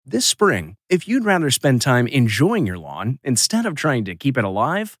This spring, if you'd rather spend time enjoying your lawn instead of trying to keep it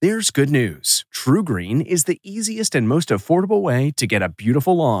alive, there's good news. True Green is the easiest and most affordable way to get a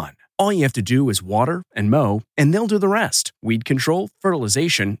beautiful lawn. All you have to do is water and mow, and they'll do the rest. Weed control,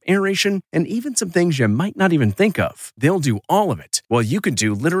 fertilization, aeration, and even some things you might not even think of. They'll do all of it, while you can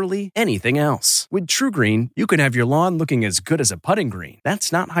do literally anything else. With True Green, you can have your lawn looking as good as a putting green.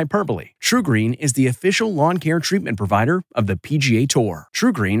 That's not hyperbole. True Green is the official lawn care treatment provider of the PGA Tour.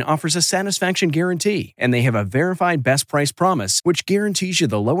 True Green offers a satisfaction guarantee, and they have a verified best price promise, which guarantees you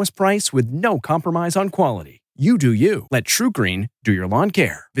the lowest price with no compromise on quality. You do you. Let True Green do your lawn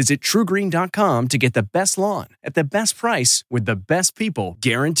care. Visit truegreen.com to get the best lawn at the best price with the best people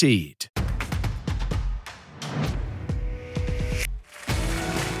guaranteed.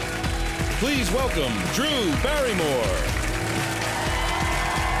 Please welcome Drew Barrymore.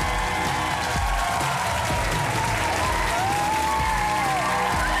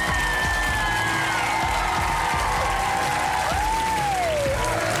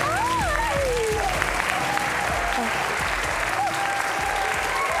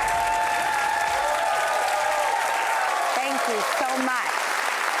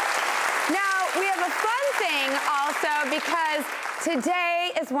 Because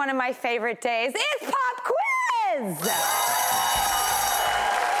today is one of my favorite days. It's Pop Quiz!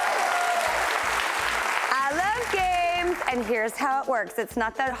 I love games, and here's how it works. It's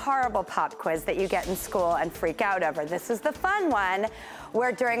not that horrible pop quiz that you get in school and freak out over. This is the fun one,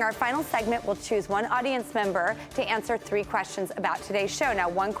 where during our final segment, we'll choose one audience member to answer 3 questions about today's show. Now,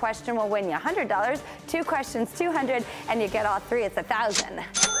 1 question will win you $100, 2 questions, $200, and you get all 3, it's $1,000.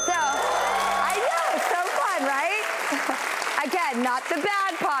 So, I know, so fun, right? Again, not the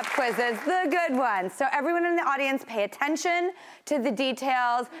bad pop quizzes, the good ones. So everyone in the audience, pay attention to the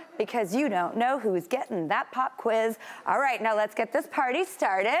details because you don't know who's getting that pop quiz. All right, now let's get this party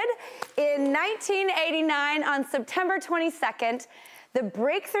started. In 1989, on September 22nd, the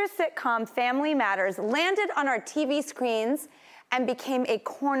breakthrough sitcom Family Matters landed on our TV screens and became a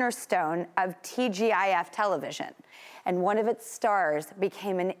cornerstone of TGIF television. And one of its stars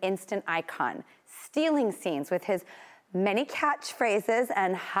became an instant icon, stealing scenes with his many catchphrases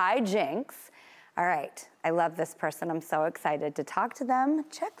and hijinks. All right, I love this person. I'm so excited to talk to them.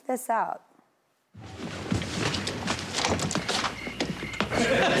 Check this out.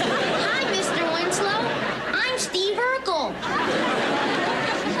 Hi, Mr. Winslow. I'm Steve Urkel.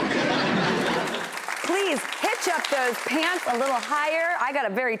 Please hitch up those pants a little higher. I got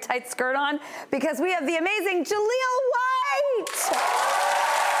a very tight skirt on because we have the amazing Jaleel White.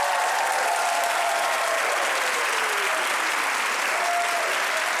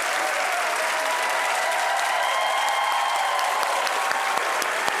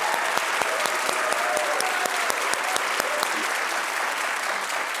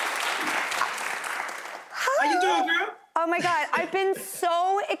 Oh my God, I've been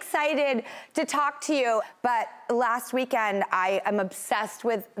so excited to talk to you. But last weekend, I am obsessed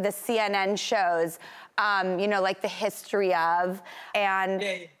with the CNN shows, you know, like The History of.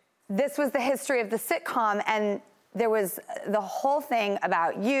 And this was the history of the sitcom. And there was the whole thing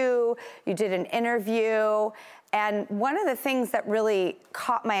about you. You did an interview. And one of the things that really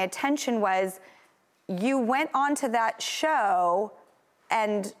caught my attention was you went on to that show.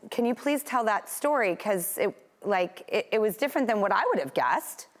 And can you please tell that story? Because it was different than what I would have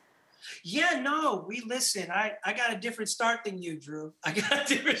guessed. Yeah, no, I got a different start than you, Drew. I got a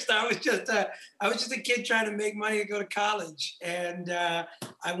different start. I was just a kid trying to make money to go to college. And I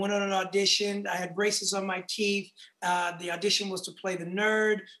went on an audition. I had braces on my teeth. The audition was to play the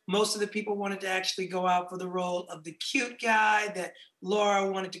nerd. Most of the people wanted to actually go out for the role of the cute guy that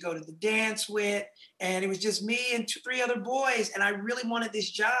Laura wanted to go to the dance with. And it was just me and 3 other boys. And I really wanted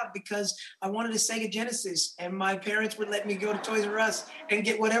this job because I wanted a Sega Genesis. And my parents would let me go to Toys R Us and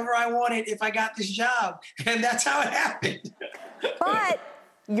get whatever I wanted if I got this job. And that's how it happened. But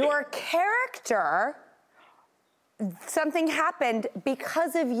your character, something happened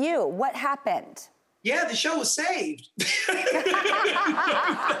because of you. What happened? Yeah, the show was saved.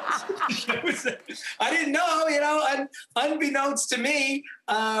 I didn't know, unbeknownst to me.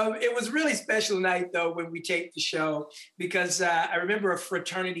 It was a really special night, though, when we taped the show, because I remember a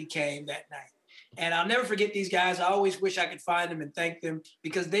fraternity came that night. And I'll never forget these guys. I always wish I could find them and thank them,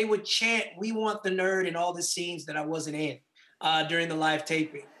 because they would chant, "We want the nerd," in all the scenes that I wasn't in during the live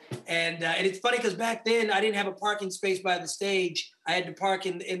taping. And it's funny because back then I didn't have a parking space by the stage. I had to park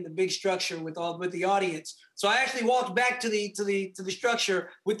in the big structure with the audience. So I actually walked back to the structure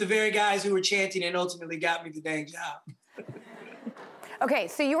with the very guys who were chanting and ultimately got me the dang job. Okay,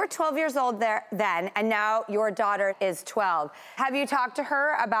 so you were 12 years old there then, and now your daughter is 12. Have you talked to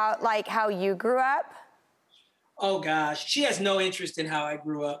her about like how you grew up? Oh gosh, she has no interest in how I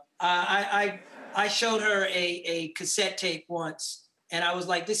grew up. I showed her a cassette tape once, and I was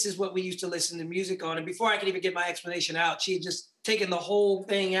like, "This is what we used to listen to music on." And before I could even get my explanation out, she had just taken the whole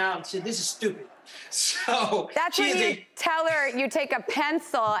thing out and said, "This is stupid." So that's when you tell her you take a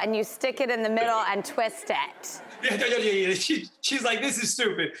pencil and you stick it in the middle and twist it. Yeah. She's like, "This is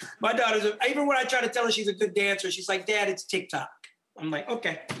stupid." My daughter's, even when I try to tell her she's a good dancer, she's like, "Dad, it's TikTok." I'm like,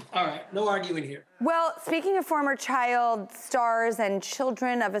 okay, all right, no arguing here. Well, speaking of former child stars and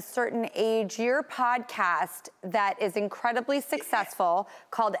children of a certain age, your podcast that is incredibly successful,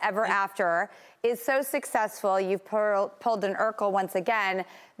 called Ever After, is so successful, you've pulled an Urkel once again,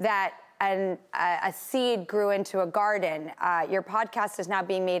 that a seed grew into a garden. Your podcast is now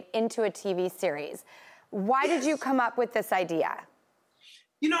being made into a TV series. Why did you come up with this idea?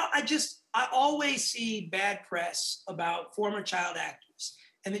 You know, I always see bad press about former child actors.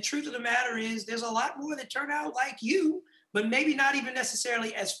 And the truth of the matter is there's a lot more that turn out like you, but maybe not even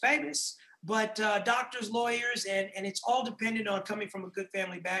necessarily as famous, but doctors, lawyers, and it's all dependent on coming from a good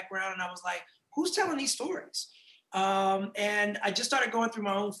family background. And I was like, who's telling these stories? And I just started going through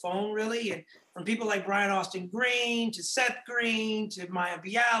my own phone, really, and from people like Brian Austin Green to Seth Green to Maya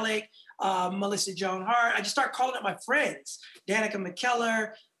Bialik, Melissa Joan Hart. I just started calling up my friends, Danica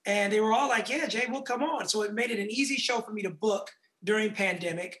McKellar, and they were all like, "Yeah, Jay, we'll come on." So it made it an easy show for me to book during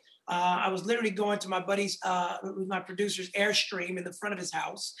pandemic. I was literally going to my buddy's, my producer's Airstream in the front of his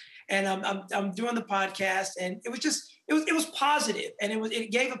house, and I'm doing the podcast, and it was positive, and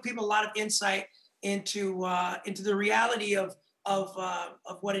it gave people a lot of insight into the reality of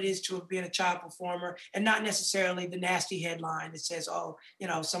what it is to have been a child performer, and not necessarily the nasty headline that says, "Oh, you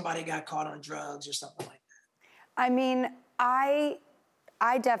know, somebody got caught on drugs" or something like that. I mean,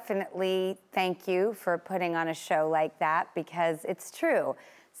 I definitely thank you for putting on a show like that, because it's true.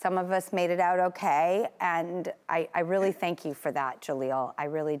 Some of us made it out okay, and I really thank you for that, Jaleel. I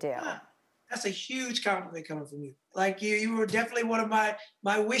really do. That's a huge compliment coming from you. Like you were definitely one of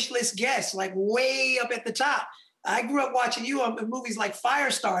my wish list guests, like way up at the top. I grew up watching you on movies like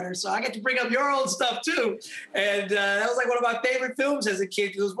Firestarter, so I get to bring up your old stuff too. And that was like one of my favorite films as a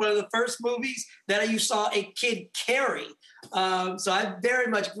kid. It was one of the first movies that you saw a kid carry. So I very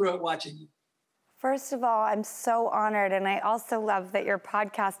much grew up watching you. First of all, I'm so honored, and I also love that your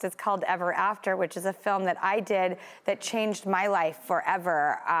podcast is called Ever After, which is a film that I did that changed my life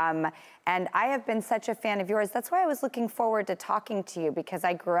forever. And I have been such a fan of yours. That's why I was looking forward to talking to you, because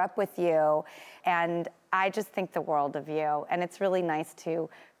I grew up with you, and I just think the world of you, and it's really nice to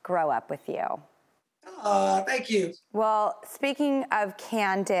grow up with you. Oh, thank you. Well, speaking of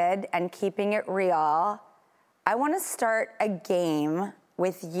candid and keeping it real, I want to start a game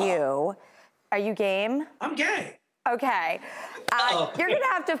with you. Are you game? I'm game. Okay. You're going to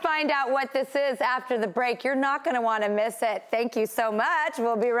have to find out what this is after the break. You're not going to want to miss it. Thank you so much.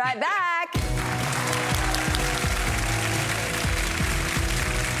 We'll be right back.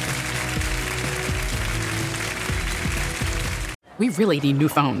 We really need new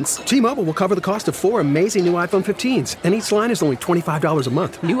phones. T-Mobile will cover the cost of 4 amazing new iPhone 15s, and each line is only $25 a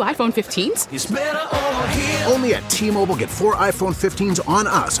month. New iPhone 15s? It's better over here. Only at T-Mobile, get 4 iPhone 15s on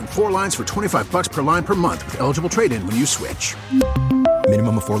us and 4 lines for $25 per line per month with eligible trade-in when you switch.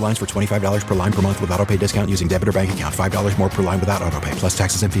 Minimum of 4 lines for $25 per line per month with autopay discount using debit or bank account. $5 more per line without autopay, plus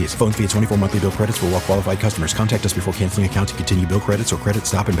taxes and fees. Phone fee at 24 monthly bill credits for well-qualified customers. Contact us before canceling account to continue bill credits or credit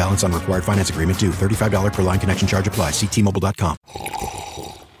stop and balance on required finance agreement due. $35 per line connection charge applies. See T-Mobile.com.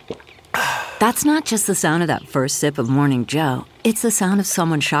 That's not just the sound of that first sip of Morning Joe. It's the sound of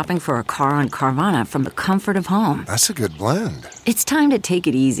someone shopping for a car on Carvana from the comfort of home. That's a good blend. It's time to take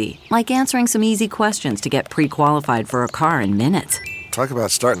it easy, like answering some easy questions to get pre-qualified for a car in minutes. Talk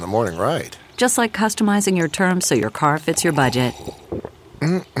about starting the morning right. Just like customizing your terms so your car fits your budget.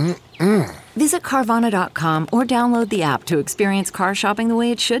 Visit Carvana.com or download the app to experience car shopping the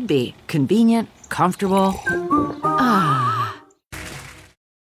way it should be. Convenient, comfortable. Ah.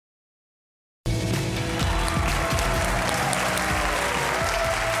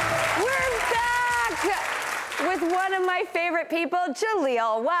 One of my favorite people,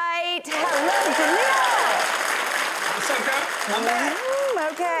 Jaleel White. Hello, Jaleel. What's up,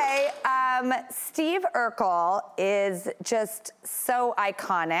 girl? Okay. Steve Urkel is just so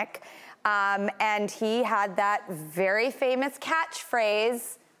iconic. And he had that very famous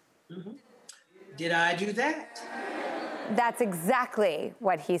catchphrase. Mm-hmm. Did I do that? That's exactly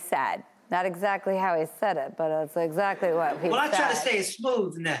what he said. Not exactly how he said it, but it's exactly what he said. Well, I try to say it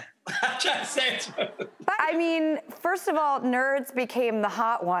smooth now. I'm trying to say it. But I mean, first of all, nerds became the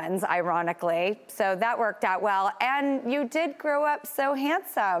hot ones, ironically. So that worked out well. And you did grow up so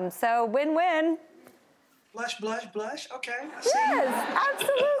handsome. So win-win. Blush, blush, blush. Okay. Yes,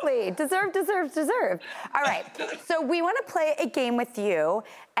 absolutely. Deserve. All right. So we want to play a game with you,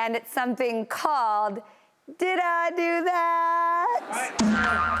 and it's something called Did I Do That? All right.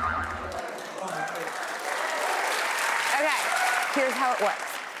 Okay, here's how it works.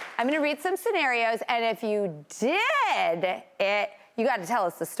 I'm going to read some scenarios, and if you did it, you got to tell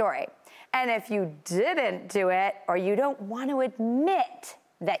us the story. And if you didn't do it, or you don't want to admit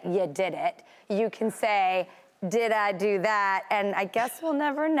that you did it, you can say, did I do that? And I guess we'll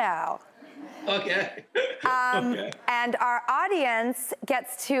never know. Okay. Okay. And our audience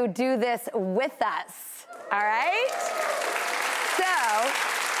gets to do this with us, all right? So,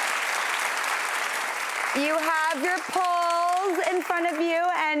 you have your polls in front of you,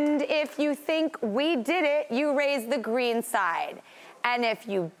 and if you think we did it, you raise the green side. And if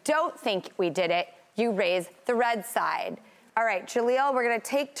you don't think we did it, you raise the red side. All right, Jaleel, we're gonna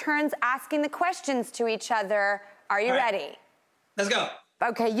take turns asking the questions to each other. Are you ready? Let's go.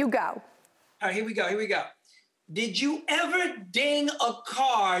 Okay, you go. All right, here we go. Did you ever ding a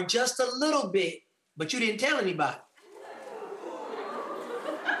car just a little bit, but you didn't tell anybody?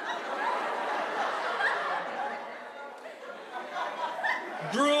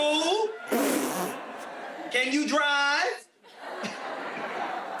 Drew, can you drive?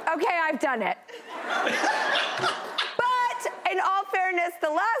 Okay, I've done it. But in all fairness, the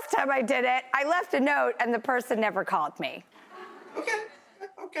last time I did it, I left a note and the person never called me.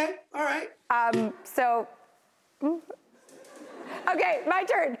 Okay, all right. Okay, my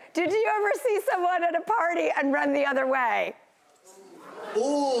turn. Did you ever see someone at a party and run the other way?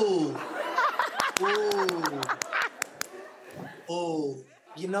 Ooh.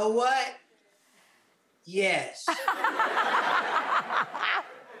 You know what? Yes.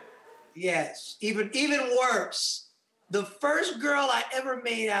 Yes. Even worse. The first girl I ever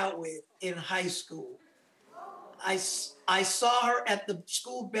made out with in high school, I saw her at the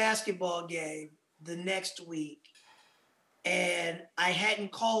school basketball game the next week, and I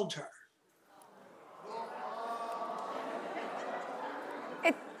hadn't called her.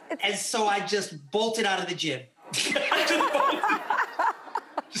 And so I just bolted out of the gym.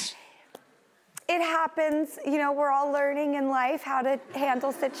 It happens. You know, we're all learning in life how to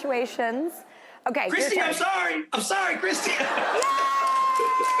handle situations. Okay, Christy, I'm sorry, Christy. Yay!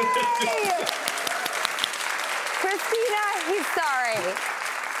 Christina, he's sorry.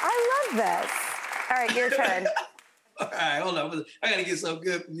 I love this. All right, your turn. All right, hold on. I got to get so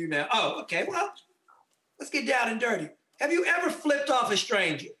good from you now. Oh, okay. Well, let's get down and dirty. Have you ever flipped off a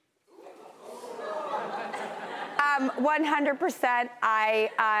stranger? 100%.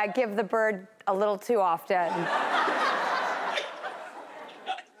 I give the bird a little too often.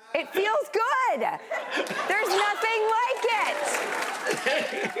 It feels good. There's nothing like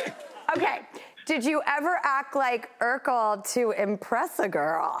it. Okay. Did you ever act like Urkel to impress a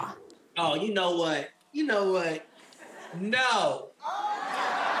girl? Oh, you know what? No.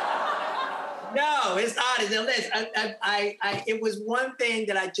 No, it's honest. It was one thing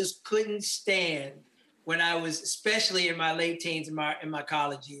that I just couldn't stand when I was, especially in my late teens, in my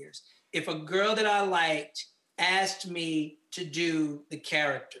college years. If a girl that I liked asked me to do the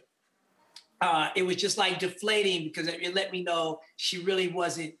character, it was just like deflating because it let me know she really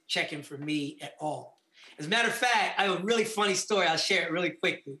wasn't checking for me at all. As a matter of fact, I have a really funny story. I'll share it really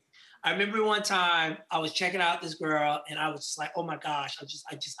quickly. I remember one time I was checking out this girl and I was just like, oh my gosh,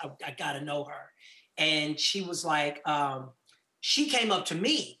 I gotta know her. And she was like, she came up to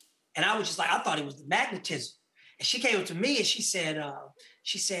me and I was just like, I thought it was the magnetism. And she came up to me and she said,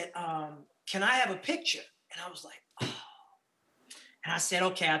 can I have a picture? And I was like, oh. And I said,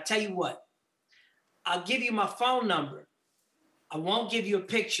 okay, I'll tell you what. I'll give you my phone number. I won't give you a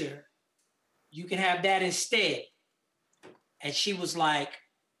picture. You can have that instead. And she was like,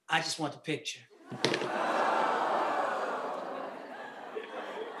 I just want the picture.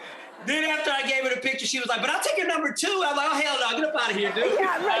 Then after I gave her the picture, she was like, but I'll take your number too. I was like, oh, hell no, get up out of here, dude.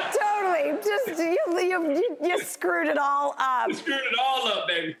 Yeah, right, totally. Just, you screwed it all up. You screwed it all up,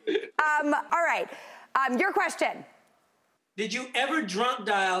 baby. All right, your question. Did you ever drunk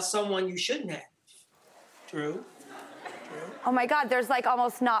dial someone you shouldn't have? True. Oh my God, there's like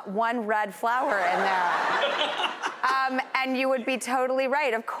almost not one red flower in there. And you would be totally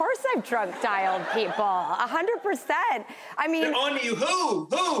right. Of course I've drunk dialed people, 100%. I mean- They're on to you, who?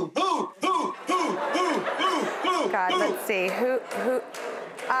 God, let's see, who?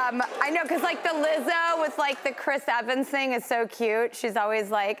 I know, because like the Lizzo with like the Chris Evans thing is so cute. She's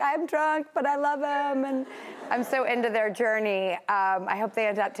always like, I'm drunk, but I love him. And I'm so into their journey. I hope they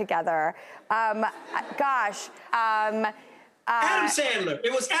end up together. Adam Sandler.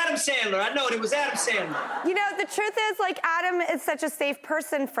 It was Adam Sandler. I know it was Adam Sandler. You know, the truth is, like, Adam is such a safe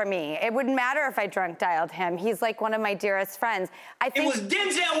person for me. It wouldn't matter if I drunk dialed him. He's like one of my dearest friends. It was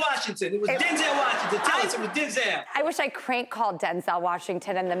Denzel Washington. It was Denzel Washington. Tell us it was Denzel. I wish I crank called Denzel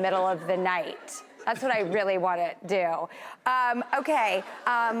Washington in the middle of the night. That's what I really want to do. Well,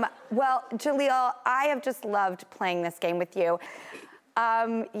 Jaleel, I have just loved playing this game with you.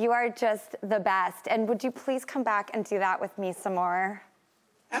 You are just the best. And would you please come back and do that with me some more?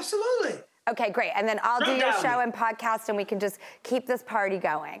 Absolutely. Okay, great. And then I'll do your show and podcast, and we can just keep this party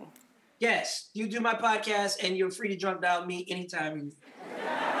going. Yes, you do my podcast, and you're free to drunk dial me anytime.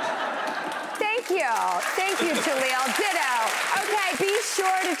 Thank you. Thank you, Jaleel. Ditto. Okay, be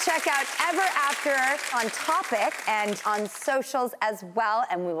sure to check out Ever After on Topic and on socials as well,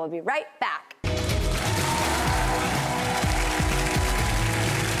 and we will be right back.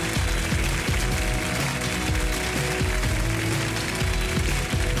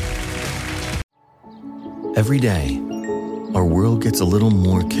 Every day, our world gets a little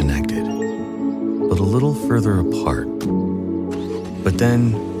more connected, but a little further apart. But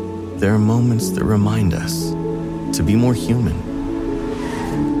then, there are moments that remind us to be more human.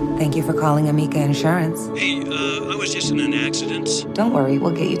 Thank you for calling Amica Insurance. Hey, I was just in an accident. Don't worry,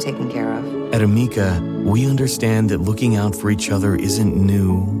 we'll get you taken care of. At Amica, we understand that looking out for each other isn't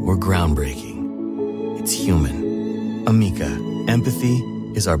new or groundbreaking. It's human. Amica, empathy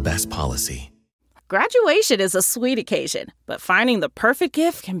is our best policy. Graduation is a sweet occasion, but finding the perfect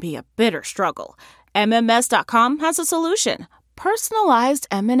gift can be a bitter struggle. MMS.com has a solution. Personalized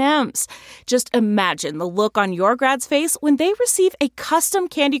M&Ms. Just imagine the look on your grad's face when they receive a custom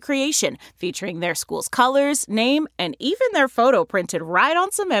candy creation featuring their school's colors, name, and even their photo printed right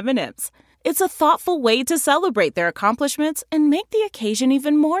on some M&Ms. It's a thoughtful way to celebrate their accomplishments and make the occasion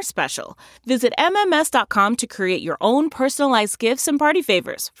even more special. Visit MMS.com to create your own personalized gifts and party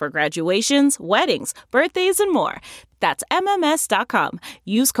favors for graduations, weddings, birthdays, and more. That's MMS.com.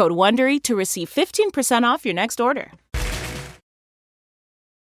 Use code WONDERY to receive 15% off your next order.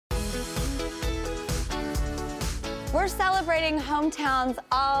 We're celebrating hometowns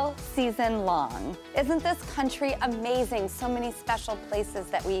all season long. Isn't this country amazing? So many special places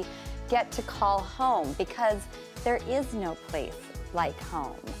that we get to call home because there is no place like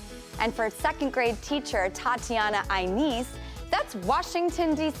home. And for second grade teacher Tatiana Inez, that's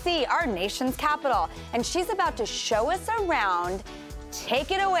Washington, D.C., our nation's capital. And she's about to show us around.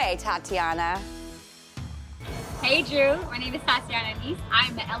 Take it away, Tatiana. Hey, Drew. My name is Tatiana Inez.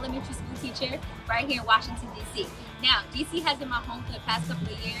 I'm an elementary school teacher right here in Washington, D.C. Now, D.C. has been my home for the past couple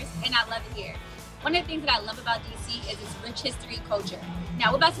of years, and I love it here. One of the things that I love about DC is its rich history and culture. Now,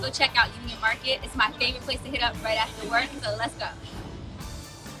 we're about to go check out Union Market. It's my favorite place to hit up right after work, so let's go.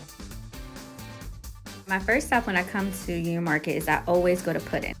 My first stop when I come to Union Market is I always go to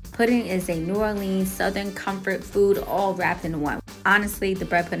pudding. Pudding is a New Orleans Southern comfort food all wrapped in one. Honestly, the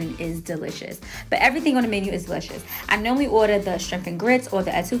bread pudding is delicious, but everything on the menu is delicious. I normally order the shrimp and grits or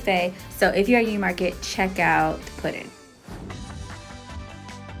the etouffee, so if you're at Union Market, check out the pudding.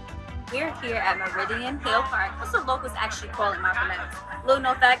 We're here at Meridian Hill Park. What's the locals actually call it Malcolm X? Little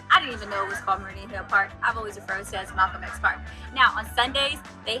known fact, I didn't even know it was called Meridian Hill Park. I've always referred to it as Malcolm X Park. Now, on Sundays,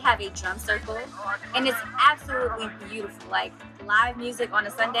 they have a drum circle, and it's absolutely beautiful. Like, live music on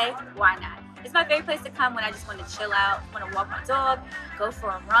a Sunday, why not? It's my favorite place to come when I just want to chill out, want to walk my dog, go for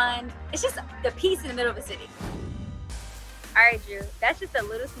a run. It's just the peace in the middle of the city. All right, Drew, that's just a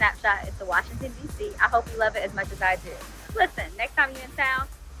little snapshot into Washington, D.C. I hope you love it as much as I do. Listen, next time you're in town,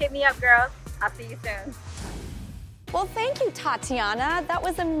 hit me up, girl. I'll see you soon. Well, thank you, Tatiana. That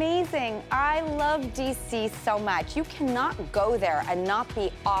was amazing. I love DC so much. You cannot go there and not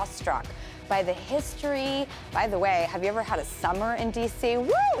be awestruck by the history. By the way, have you ever had a summer in DC?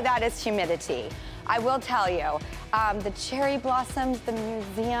 Woo, that is humidity. I will tell you, the cherry blossoms, the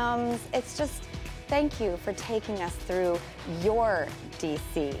museums, it's just, thank you for taking us through your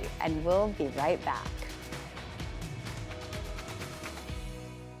DC, and we'll be right back.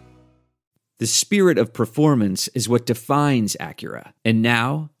 The spirit of performance is what defines Acura, and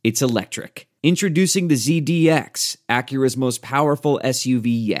now it's electric. Introducing the ZDX, Acura's most powerful SUV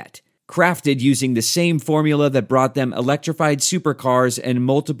yet. Crafted using the same formula that brought them electrified supercars and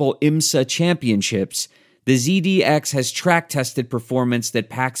multiple IMSA championships, the ZDX has track-tested performance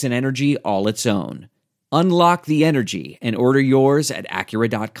that packs an energy all its own. Unlock the energy and order yours at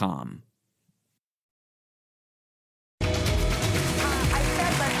Acura.com.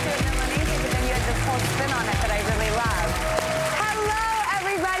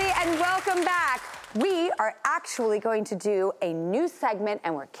 are actually going to do a new segment,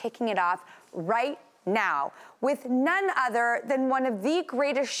 and we're kicking it off right now with none other than one of the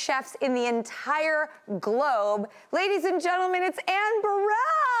greatest chefs in the entire globe. Ladies and gentlemen, it's Anne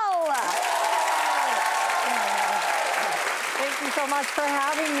Burrell. Thank you so much for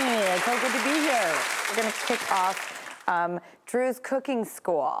having me. It's so good to be here. We're going to kick off Drew's cooking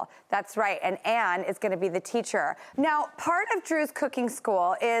school. That's right, and Anne is going to be the teacher. Now, part of Drew's cooking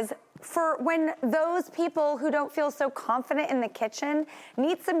school is for when those people who don't feel so confident in the kitchen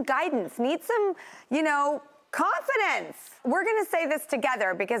need some guidance, need some, confidence. We're going to say this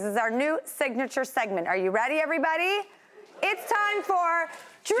together because it's our new signature segment. Are you ready, everybody? It's time for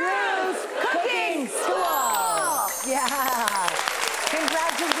Drew's Cooking School. Yeah.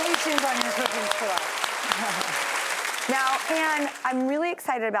 Congratulations on your cooking school. Now, Anne, I'm really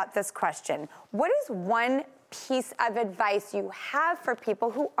excited about this question. What is one piece of advice you have for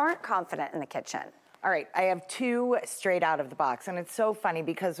people who aren't confident in the kitchen? All right, I have two straight out of the box. And it's so funny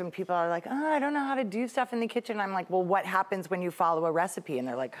because when people are like, I don't know how to do stuff in the kitchen, I'm like, well, what happens when you follow a recipe? And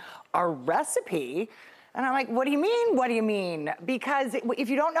they're like, a recipe? And I'm like, what do you mean? What do you mean? Because if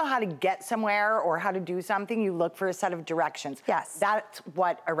you don't know how to get somewhere or how to do something, you look for a set of directions. Yes. That's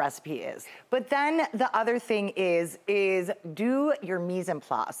what a recipe is. But then the other thing is do your mise en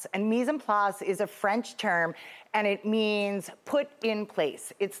place. And mise en place is a French term, and it means put in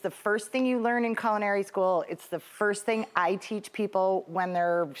place. It's the first thing you learn in culinary school. It's the first thing I teach people when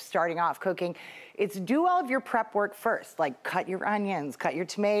they're starting off cooking. It's do all of your prep work first, like cut your onions, cut your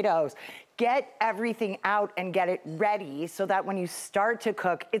tomatoes, get everything out and get it ready so that when you start to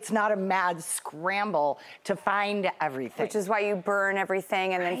cook, it's not a mad scramble to find everything. Which is why you burn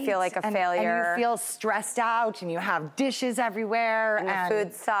everything and then feel like a failure. And you feel stressed out and you have dishes everywhere. And the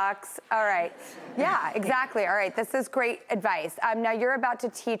food sucks. All right. Yeah, exactly. All right. This is great advice. Now you're about to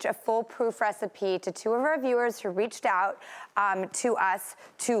teach a foolproof recipe to two of our viewers who reached out to us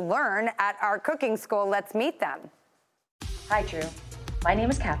to learn at our cooking school. Let's meet them. Hi, Drew. My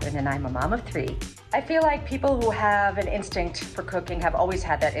name is Catherine, and I'm a mom of 3. I feel like people who have an instinct for cooking have always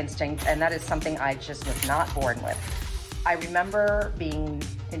had that instinct, and that is something I just was not born with. I remember being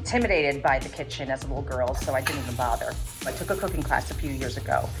intimidated by the kitchen as a little girl, so I didn't even bother. I took a cooking class a few years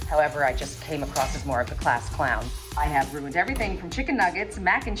ago. However, I just came across as more of a class clown. I have ruined everything from chicken nuggets,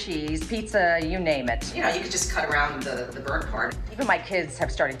 mac and cheese, pizza, you name it. You could just cut around the burnt part. Even my kids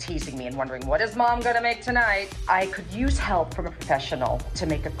have started teasing me and wondering, what is mom gonna make tonight? I could use help from a professional to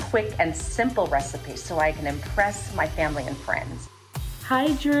make a quick and simple recipe so I can impress my family and friends.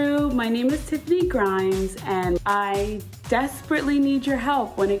 Hi Drew, my name is Tiffany Grimes, and I desperately need your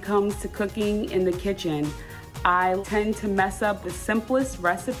help when it comes to cooking in the kitchen. I tend to mess up the simplest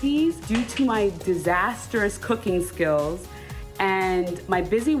recipes due to my disastrous cooking skills and my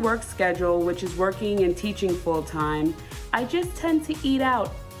busy work schedule, which is working and teaching full-time. I just tend to eat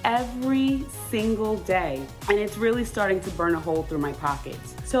out every single day, and it's really starting to burn a hole through my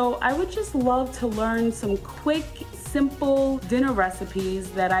pockets. So I would just love to learn some quick, simple dinner recipes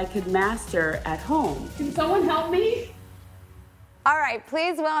that I could master at home. Can someone help me? All right,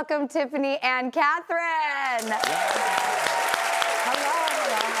 please welcome Tiffany and Catherine.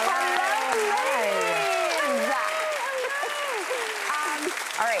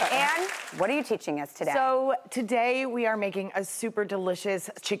 All right, Anne, what are you teaching us today? So today we are making a super delicious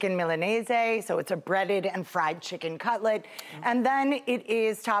chicken milanese. So it's a breaded and fried chicken cutlet. And then it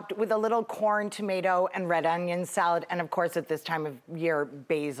is topped with a little corn, tomato, and red onion salad. And of course, at this time of year,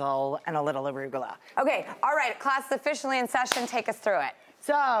 basil and a little arugula. Okay, all right, class is officially in session. Take us through it.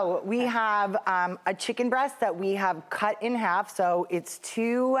 So we have a chicken breast that we have cut in half. So it's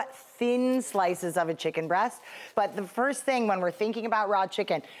 2 thin slices of a chicken breast. But the first thing when we're thinking about raw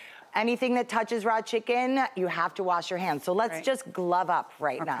chicken, anything that touches raw chicken, you have to wash your hands. So let's just glove up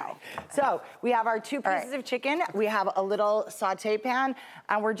right now. So we have our 2 pieces of chicken. We have a little saute pan,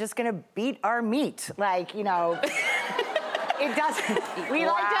 and we're just gonna beat our meat. Like, it doesn't, we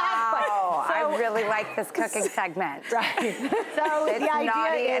like to have fun. I really like this cooking segment. Right. So it's the idea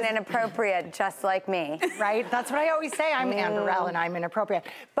naughty is, and inappropriate, just like me. Right? That's what I always say. I'm Anne Burrell and I'm inappropriate.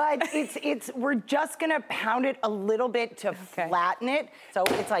 But we're just gonna pound it a little bit to flatten it. So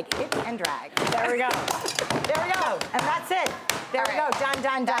it's like hit and drag. There we go. There we go. And that's it. There we go. Done,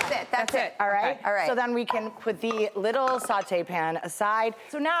 done, done. That's it. All right? All right. So then we can put the little saute pan aside.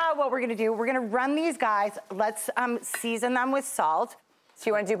 So now what we're gonna do, we're gonna run these guys. Let's season them with salt. So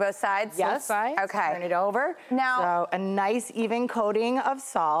you want to do both sides? Yes. Okay. Turn it over. Now, so a nice even coating of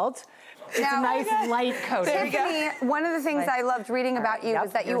salt. It's a nice light coating. Tiffany, one of the things I loved reading about you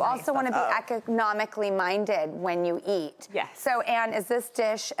is that you also want to be economically minded when you eat. Yes. So, Anne, is this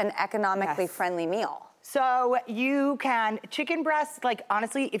dish an economically friendly meal? So you can, chicken breasts, like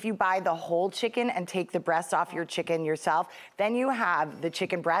honestly, if you buy the whole chicken and take the breast off your chicken yourself, then you have the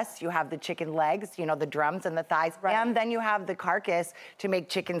chicken breasts, you have the chicken legs, you know, the drums and the thighs, and then you have the carcass to make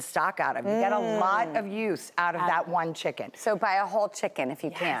chicken stock out of. You get a lot of use out of that one chicken. So buy a whole chicken if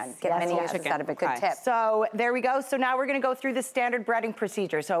you can. Get many uses out of it. Good tip. So there we go. So now we're gonna go through the standard breading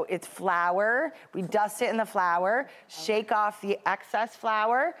procedure. So it's flour, we dust it in the flour, shake off the excess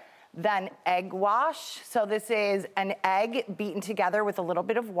flour, then egg wash. So this is an egg beaten together with a little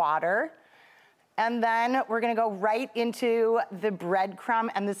bit of water. And then we're gonna go right into the breadcrumb,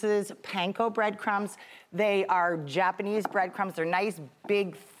 and this is panko breadcrumbs. They are Japanese breadcrumbs. They're nice,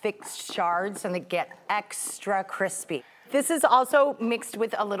 big, thick shards, and they get extra crispy. This is also mixed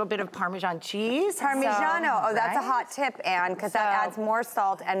with a little bit of Parmesan cheese. Parmigiano. That's a hot tip, Anne, because that adds more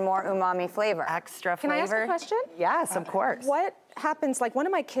salt and more umami flavor. Extra flavor. Can I ask a question? Yes, of course. What happens, like one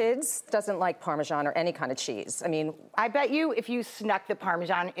of my kids doesn't like Parmesan or any kind of cheese. I mean, I bet you if you snuck the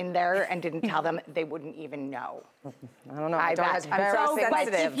Parmesan in there and didn't tell them, they wouldn't even know. I don't know. I bet. I'm so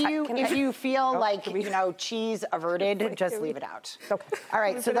sensitive. If you feel like, you know, cheese averted, just leave it out. Okay. All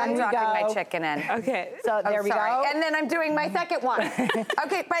right, so then we dropping go. my chicken in. Okay. So there we go. And then I'm doing my second one.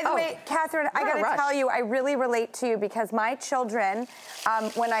 Okay, by the way, Catherine, I gotta tell you, I really relate to you because my children,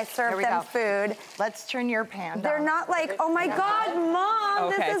 when I serve them food. Let's turn your pan They're down. not like, oh my God, Mom,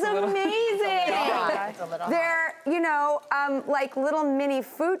 this is amazing. They're, you know, like little mini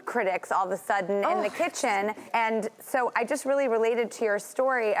food critics all of a sudden in the kitchen. And so I just really related to your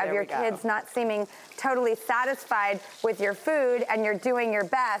story of your kids not seeming totally satisfied with your food, and you're doing your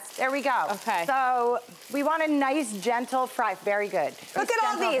best. There we go. Okay. So we want a nice, gentle fry. Very good. Look at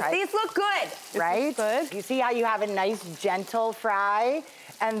all these. These look good. Right? Good. You see how you have a nice, gentle fry?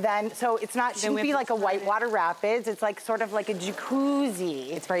 And then, so it's not, shouldn't be like a whitewater rapids. It's like sort of like a jacuzzi.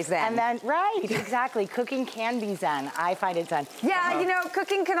 It's very zen. And then, right, exactly. Cooking can be zen. I find it zen. Yeah, you know,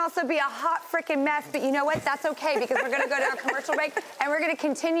 cooking can also be a hot freaking mess, but you know what? That's okay because we're going to go to our commercial break and we're going to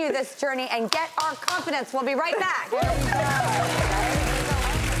continue this journey and get our confidence. We'll be right back. There we go.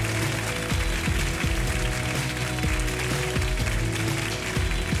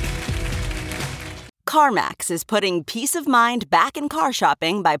 CarMax is putting peace of mind back in car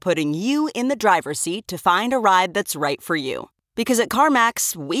shopping by putting you in the driver's seat to find a ride that's right for you. Because at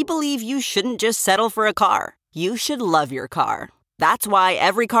CarMax, we believe you shouldn't just settle for a car. You should love your car. That's why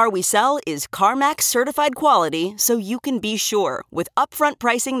every car we sell is CarMax certified quality, so you can be sure with upfront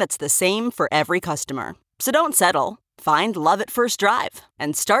pricing that's the same for every customer. So don't settle. Find love at first drive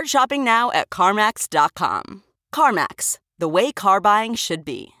and start shopping now at CarMax.com. CarMax, the way car buying should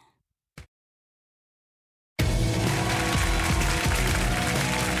be.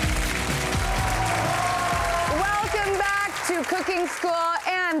 Cooking School,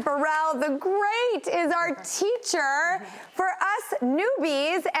 and Burrell the Great is our teacher. For us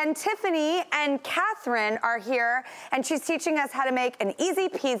newbies, and Tiffany and Catherine are here, and she's teaching us how to make an easy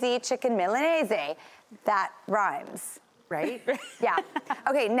peasy chicken Milanese. That rhymes. Right? Yeah.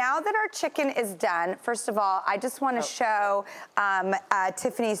 Okay, now that our chicken is done, first of all, I just want to show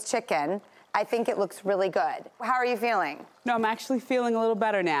Tiffany's chicken. I think it looks really good. How are you feeling? No, I'm actually feeling a little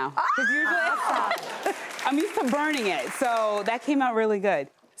better now. Because usually I'm used to burning it, so that came out really good.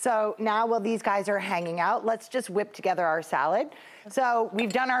 So now while these guys are hanging out, let's just whip together our salad. So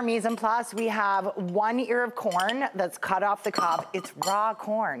we've done our mise en place. We have 1 ear of corn that's cut off the cob. It's raw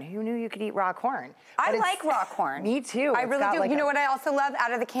corn. Who knew you could eat raw corn? I like raw corn. Me too. I really do. Like, you know what I also love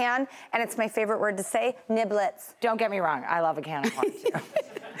out of the can? And it's my favorite word to say, niblets. Don't get me wrong. I love a can of corn too.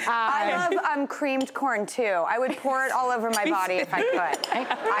 I love creamed corn too. I would pour it all over my body if I could.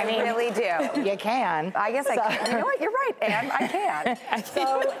 I mean, really do. You can. I guess I can. You know what? You're right, Anne. I can.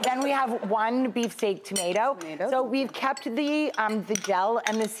 So then we have 1 beefsteak tomato. So we've kept the gel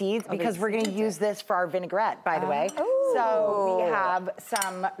and the seeds because we're going to use this for our vinaigrette, by the way. Ooh. So we have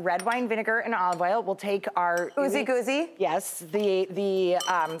some red wine vinegar and olive oil. We'll take our oozy goozy. Yes,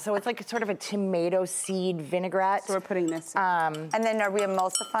 so it's like sort of a tomato seed vinaigrette. So we're putting this. And then are we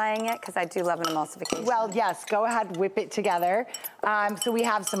emulsifying it? Because I do love an emulsification. Well, yes. Go ahead, whip it together. So we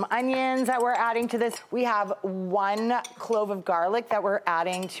have some onions that we're adding to this. We have 1 clove of garlic that we're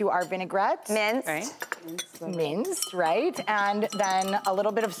adding to our vinaigrette. Minced. Right. Minced, right? And then a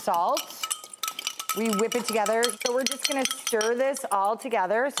little bit of salt. We whip it together. So we're just gonna stir this all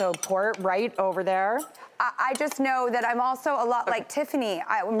together. So pour it right over there. I just know that I'm also a lot like Tiffany.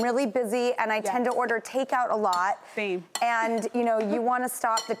 I'm really busy and I tend to order takeout a lot. Same. And you know, you wanna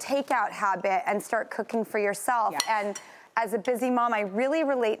stop the takeout habit and start cooking for yourself. And as a busy mom, I really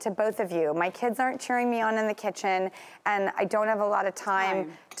relate to both of you. My kids aren't cheering me on in the kitchen, and I don't have a lot of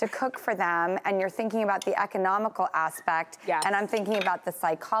time to cook for them. And you're thinking about the economical aspect, and I'm thinking about the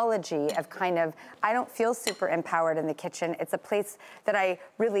psychology of kind of, I don't feel super empowered in the kitchen. It's a place that I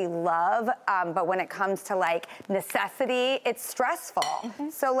really love, but when it comes to like necessity, it's stressful.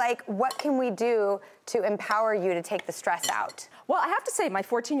 So like, what can we do to empower you to take the stress out? Well, I have to say, my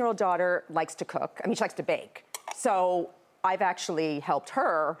 14-year-old daughter likes to cook. I mean, she likes to bake. So I've actually helped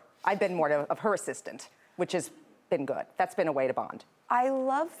her. I've been more of her assistant, which has been good. That's been a way to bond. I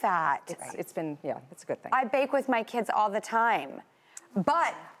love that. It's been, it's a good thing. I bake with my kids all the time.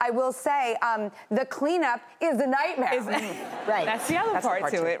 But I will say, the cleanup is a nightmare. Right. That's the other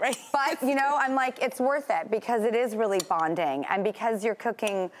part to it, right? But, you know, I'm like, it's worth it because it is really bonding. And because you're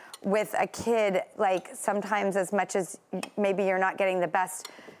cooking with a kid, like sometimes as much as maybe you're not getting the best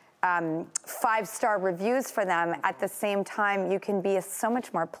 5-star reviews for them, at the same time, you can be so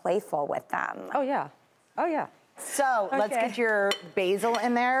much more playful with them. Oh, yeah. Oh, yeah. So let's get your basil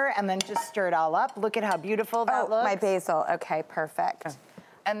in there and then just stir it all up. Look at how beautiful that looks. My basil. Okay, perfect.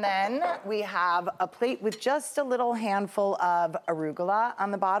 And then we have a plate with just a little handful of arugula on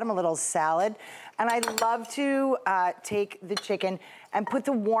the bottom, a little salad. And I love to take the chicken and put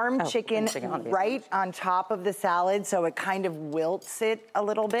the warm chicken right on top of the salad so it kind of wilts it a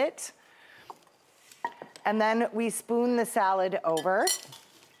little bit. And then we spoon the salad over.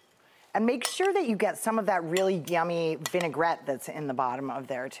 And make sure that you get some of that really yummy vinaigrette that's in the bottom of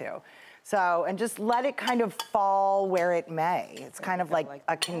there too. So, and just let it kind of fall where it may. It's kind of like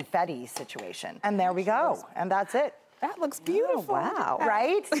a confetti situation. And there we go. And that's it. That looks beautiful. Oh, wow.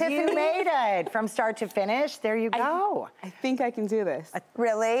 Right? You made it from start to finish. There you go. I think I can do this.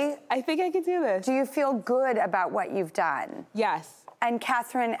 Really? I think I can do this. Do you feel good about what you've done? Yes. And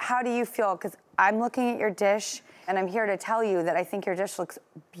Catherine, how do you feel? Because I'm looking at your dish, and I'm here to tell you that I think your dish looks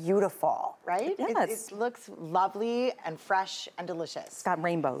beautiful. Right? Yes. It looks lovely and fresh and delicious. It's got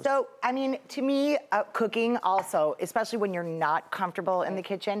rainbows. So, I mean, to me, cooking also, especially when you're not comfortable in the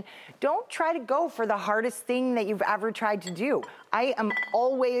kitchen, don't try to go for the hardest thing that you've ever tried to do. I am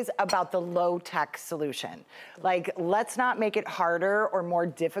always about the low-tech solution. Like, let's not make it harder or more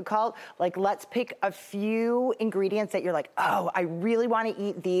difficult. Like, let's pick a few ingredients that you're like, oh, I really want to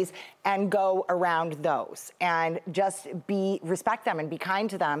eat these, and go around those. And just respect them and be kind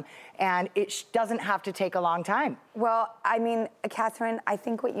to them. And it doesn't have to take a long time. Well, I mean, Catherine, I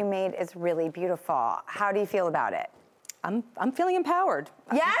think what you made is really beautiful. How do you feel about it? I'm feeling empowered.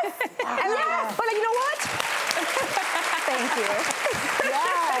 Yes? Yes. But you know what? Thank you.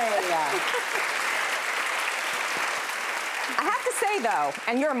 I have to say, though,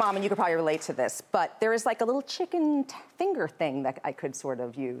 and you're a mom and you could probably relate to this, but there is like a little chicken finger thing that I could sort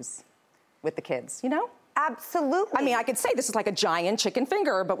of use with the kids, you know? Absolutely. I mean, I could say this is like a giant chicken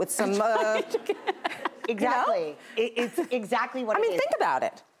finger, but with some... Exactly. You know? It's exactly what it is. I mean, think about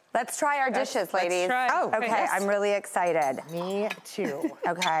it. Let's try our dishes, ladies. Let's try. Oh, okay. Yes. I'm really excited. Me too.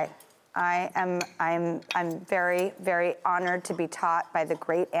 Okay. I'm very, very honored to be taught by the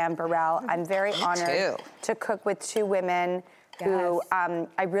great Anne Burrell. I'm very honored to cook with two women who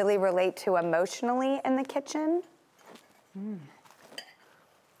I really relate to emotionally in the kitchen.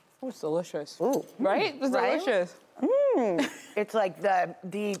 Oh, it's delicious. Ooh. Right? It's delicious. It's like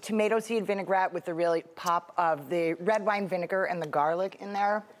the tomato seed vinaigrette with the really pop of the red wine vinegar and the garlic in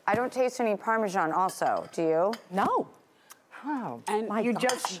there. I don't taste any Parmesan also, do you? No. Oh, and you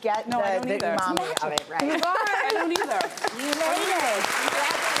just get the umami of it, right? You got it. I don't either. You made it.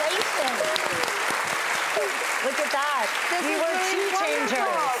 Congratulations. Look at that. We were tea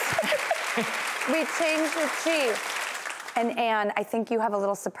changers. We changed the tea. And Anne, I think you have a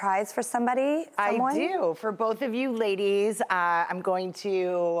little surprise for somebody. Someone? I do. For both of you ladies, I'm going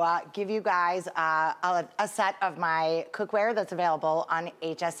to give you guys a set of my cookware that's available on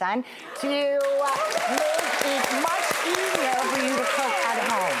HSN to make it much easier for you to cook at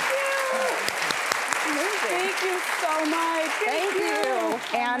home. Thank you so much. Thank you.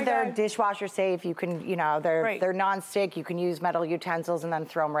 And they're dishwasher safe. You can, they're non-stick. You can use metal utensils and then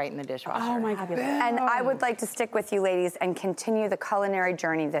throw them right in the dishwasher. Oh my God. And I would like to stick with you ladies and continue the culinary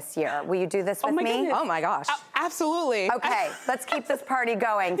journey this year. Will you do this with me? Goodness. Oh my gosh. Absolutely. Okay, let's keep this party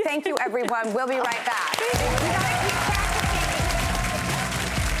going. Thank you, everyone. We'll be right back.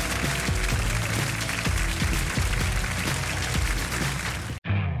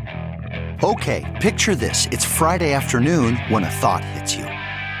 Okay, picture this. It's Friday afternoon when a thought hits you.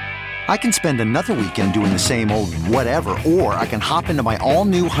 I can spend another weekend doing the same old whatever, or I can hop into my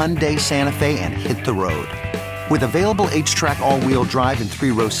all-new Hyundai Santa Fe and hit the road. With available H-Track all-wheel drive and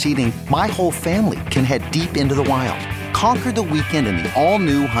 3-row seating, my whole family can head deep into the wild. conquer the weekend in the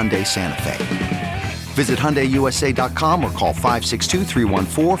all-new Hyundai Santa Fe. Visit HyundaiUSA.com or call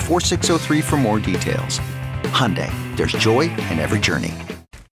 562-314-4603 for more details. Hyundai, there's joy in every journey.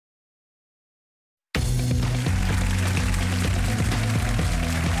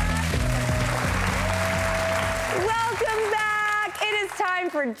 Welcome back. It is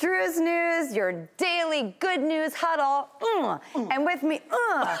time for Drew's News, your daily good news huddle. And with me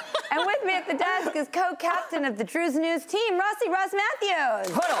at the desk is co-captain of the Drew's News team, Ross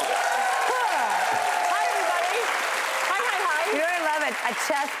Matthews. Huddle. You're gonna love it. A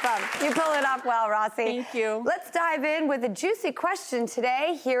chest bump. You pull it off well, Rossi. Thank you. Let's dive in with a juicy question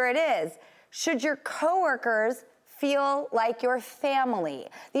today. Here it is. Should your coworkers feel like your family?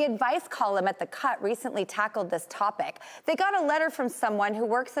 The advice column at The Cut recently tackled this topic. They got a letter from someone who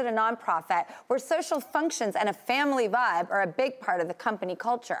works at a nonprofit where social functions and a family vibe are a big part of the company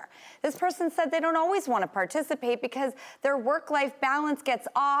culture. This person said they don't always want to participate because their work-life balance gets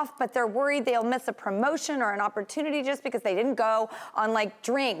off, but they're worried they'll miss a promotion or an opportunity just because they didn't go on like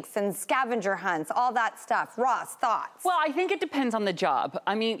drinks and scavenger hunts, all that stuff. Ross, thoughts? Well, I think it depends on the job.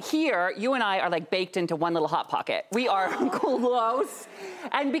 I mean, here, you and I are like baked into one little Hot Pocket. We are close.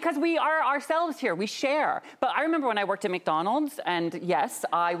 And because we are ourselves here, we share. But I remember when I worked at McDonald's, and yes,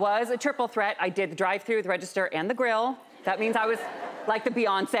 I was a triple threat. I did the drive-thru, the register, and the grill. That means I was like the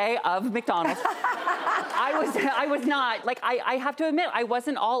Beyonce of McDonald's. I was not, like, I have to admit, I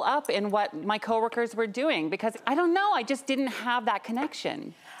wasn't all up in what my coworkers were doing because, I don't know, I just didn't have that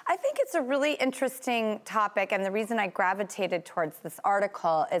connection. I think it's a really interesting topic, and the reason I gravitated towards this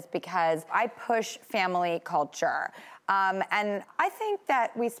article is because I push family culture. And I think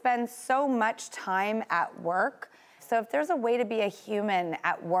that we spend so much time at work. So if there's a way to be a human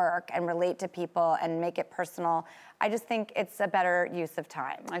at work and relate to people and make it personal, I just think it's a better use of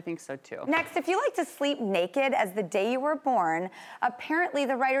time. I think so too. Next, if you like to sleep naked as the day you were born, apparently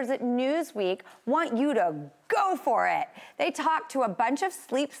the writers at Newsweek want you to go for it. They talked to a bunch of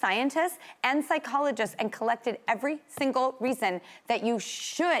sleep scientists and psychologists and collected every single reason that you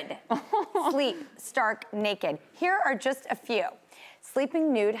should sleep stark naked. Here are just a few.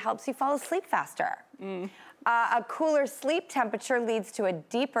 Sleeping nude helps you fall asleep faster. A cooler sleep temperature leads to a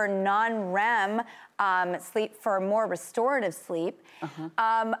deeper non-REM sleep for more restorative sleep.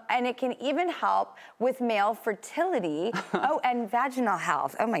 And it can even help with male fertility. And vaginal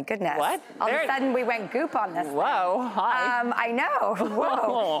health. Oh my goodness. What? All of a sudden we went goop on this. Whoa, hi. I know.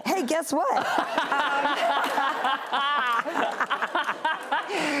 Whoa. Hey, guess what?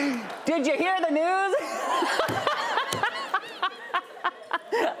 Did you hear the news?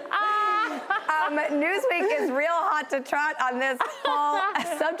 Newsweek is real hot to trot on this whole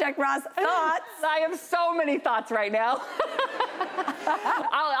subject. Ross, thoughts? I have so many thoughts right now.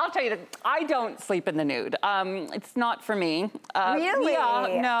 I'll tell you that I don't sleep in the nude. It's not for me. Really?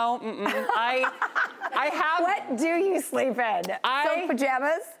 Yeah, no. I have. What do you sleep in? Silk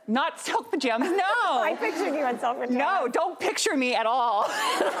pajamas? Not silk pajamas. No. I pictured you in silk pajamas. No, don't picture me at all.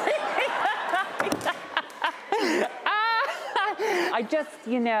 I just,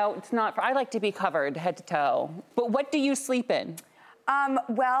 it's not, I like to be covered head to toe. But what do you sleep in?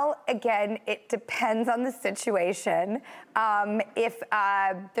 Well, again, it depends on the situation. If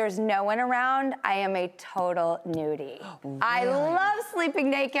there's no one around, I am a total nudie. Really? I love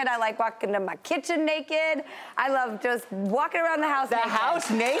sleeping naked. I like walking to my kitchen naked. I love just walking around the house naked. The house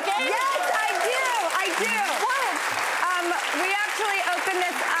naked? Yes, I do. What? We actually opened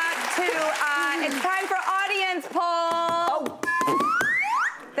this up to, it's time for audience poll.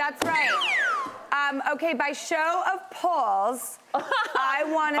 That's right. Okay, by show of polls, I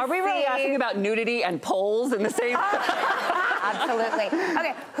want to see... Are we really asking about nudity and polls in the same... Absolutely.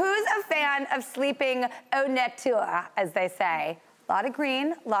 Okay, who's a fan of sleeping au nature, as they say? A lot of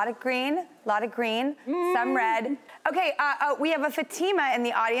green, some red. Okay, we have a Fatima in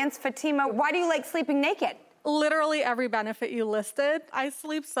the audience. Fatima, why do you like sleeping naked? Literally every benefit you listed. I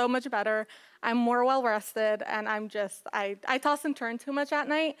sleep so much better. I'm more well-rested, and I toss and turn too much at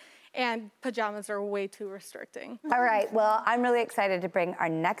night, and pajamas are way too restricting. All right, well, I'm really excited to bring our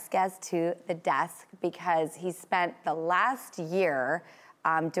next guest to the desk because he spent the last year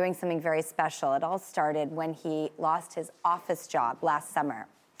doing something very special. It all started when he lost his office job last summer.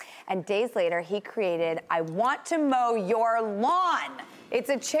 And days later, he created I Want to Mow Your Lawn. It's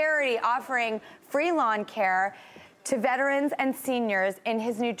a charity offering free lawn care to veterans and seniors in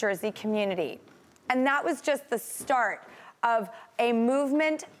his New Jersey community. And that was just the start of a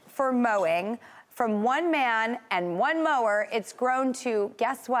movement for mowing. From one man and one mower, it's grown to,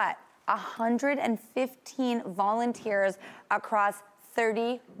 guess what? 115 volunteers across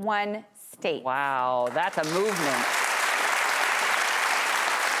 31 states. Wow, that's a movement.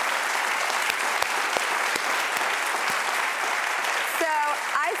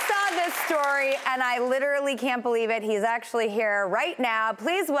 this story, and I literally can't believe it. He's actually here right now.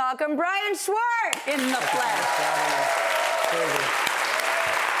 Please welcome Brian Schwartz. In the flesh.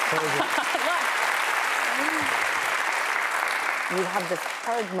 You have this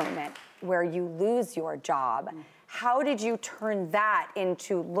hard moment where you lose your job. How did you turn that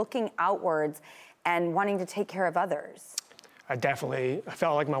into looking outwards and wanting to take care of others? I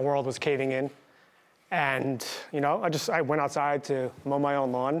felt like my world was caving in. And, I went outside to mow my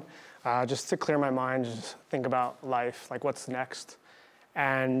own lawn, just to clear my mind, just think about life, like what's next.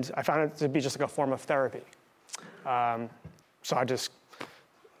 And I found it to be just like a form of therapy. So I just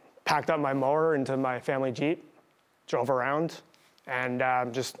packed up my mower into my family Jeep, drove around, and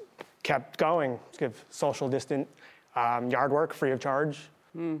just kept going, give social distant yard work free of charge.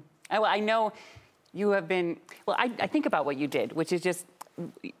 I know you have been, I think about what you did, which is just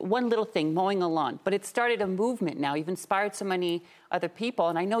one little thing, mowing a lawn, but it started a movement now. You've inspired so many other people,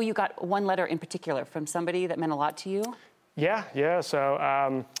 and I know you got one letter in particular from somebody that meant a lot to you. Yeah.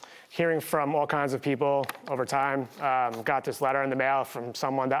 So hearing from all kinds of people over time, got this letter in the mail from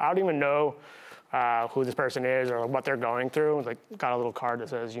someone that I don't even know who this person is or what they're going through. Like, got a little card that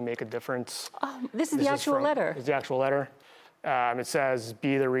says, "You make a difference." Oh, this is the actual letter. It's the actual letter. It says,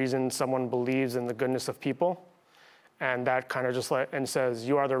 "Be the reason someone believes in the goodness of people." And that kind of just and says,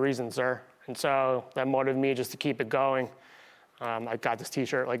 "You are the reason, sir." And so that motivated me just to keep it going. I got this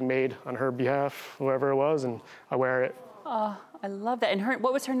T-shirt made on her behalf, whoever it was, and I wear it. Oh, I love that. And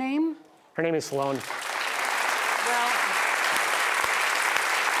what was her name? Her name is Sloan.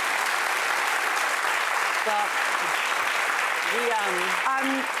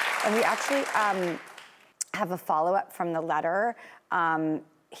 We actually have a follow-up from the letter.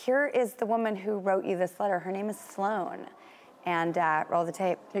 Here is the woman who wrote you this letter. Her name is Sloan. And roll the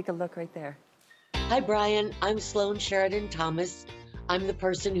tape. Take a look right there. Hi, Brian. I'm Sloan Sheridan Thomas. I'm the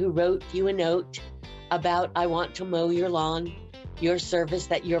person who wrote you a note about I want to mow your lawn, your service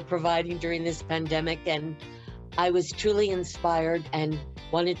that you're providing during this pandemic. And I was truly inspired and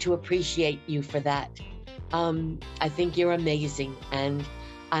wanted to appreciate you for that. I think you're amazing. And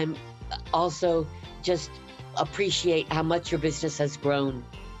I'm also just appreciate how much your business has grown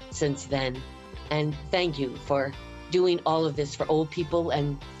since then. And thank you for doing all of this for old people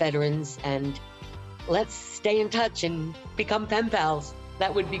and veterans. And let's stay in touch and become pen pals.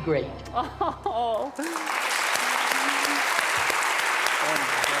 That would be great. Oh. That's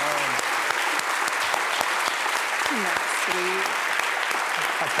sweet.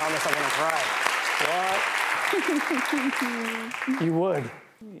 I promise I'm gonna cry. What? You would.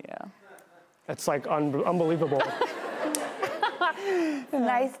 Yeah. It's unbelievable.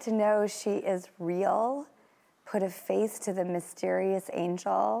 Nice to know she is real. Put a face to the mysterious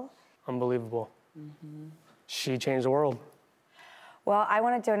angel. Unbelievable. She changed the world. Well, I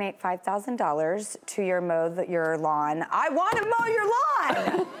want to donate $5,000 to your lawn. I want to mow your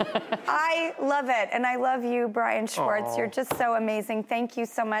lawn. I love it. And I love you, Brian Schwartz. Aww. You're just so amazing. Thank you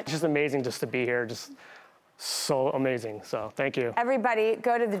so much. It's just amazing just to be here. Just so amazing. So thank you. Everybody,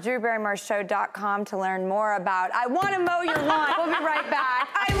 go to thedrewbarrymoreshow.com to learn more about I want to mow your lawn. We'll be right back.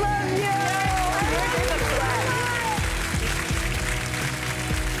 I love you.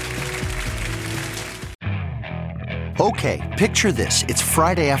 Okay, picture this. It's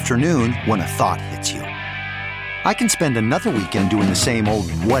Friday afternoon when a thought hits you. I can spend another weekend doing the same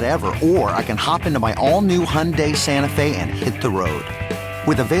old whatever, or I can hop into my all-new Hyundai Santa Fe and hit the road.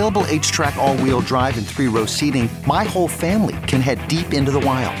 With available H-Track all-wheel drive and 3-row seating, my whole family can head deep into the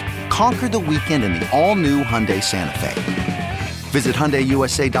wild. Conquer the weekend in the all-new Hyundai Santa Fe. Visit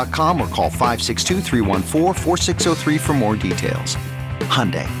HyundaiUSA.com or call 562-314-4603 for more details.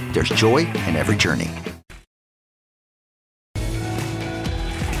 Hyundai, there's joy in every journey.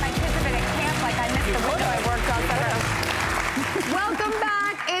 Welcome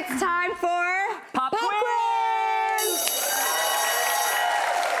back. It's time for Pop Quiz.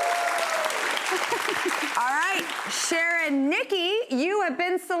 All right, Sharon, Nikki, you have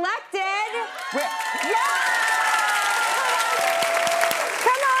been selected. Come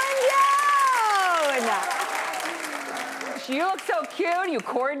on down. You look so cute. You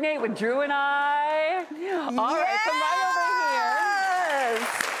coordinate with Drew and I. All right, come right over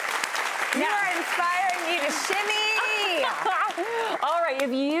here. You are inspiring me to shimmy. All right,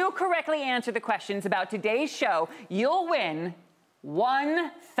 if you correctly answer the questions about today's show, you'll win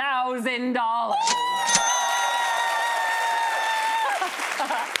 $1,000.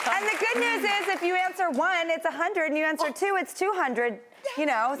 And the good news is if you answer 1, it's 100, and you answer 2, it's 200.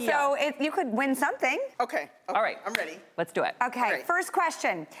 So you could win something. Okay. All right. I'm ready. Let's do it. Okay, first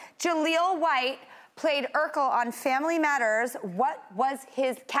question. Jaleel White played Urkel on Family Matters. What was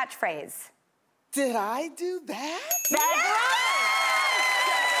his catchphrase? Did I do that? That's right!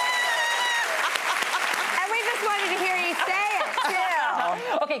 And we just wanted to hear you say it,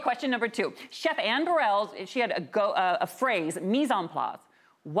 too. Okay, question number 2. Chef Anne Burrell, she had a phrase, mise en place.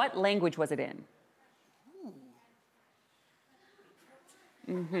 What language was it in?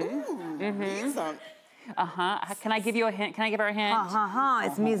 Mise en. Can I give you a hint? Can I give her a hint?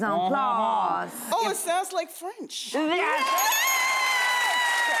 It's mise en place. Oh, it sounds like French. Yes.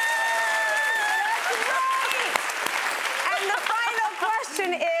 And the final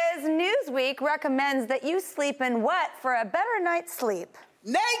question is, Newsweek recommends that you sleep in what for a better night's sleep?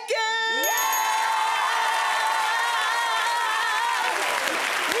 Naked!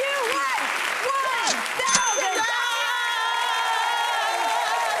 You won $1,000!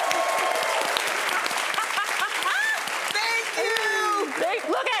 Thank you!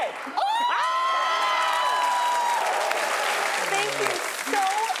 Look at it! Thank you so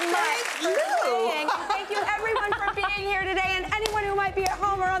much for playing. Thank you, everyone, for being here today, and anyone who might be at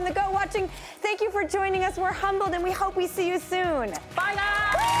home or on the go watching. Thank you for joining us. We're humbled, and we hope we see you soon. Bye now!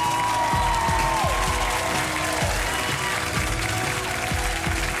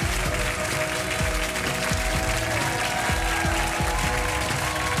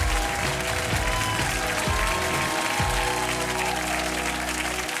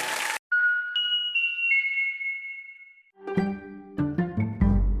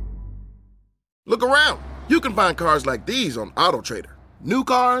 Look around. You can find cars like these on AutoTrader. New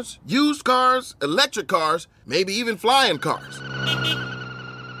cars, used cars, electric cars, maybe even flying cars.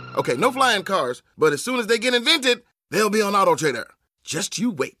 Okay, no flying cars, but as soon as they get invented, they'll be on AutoTrader. Just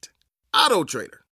you wait. AutoTrader.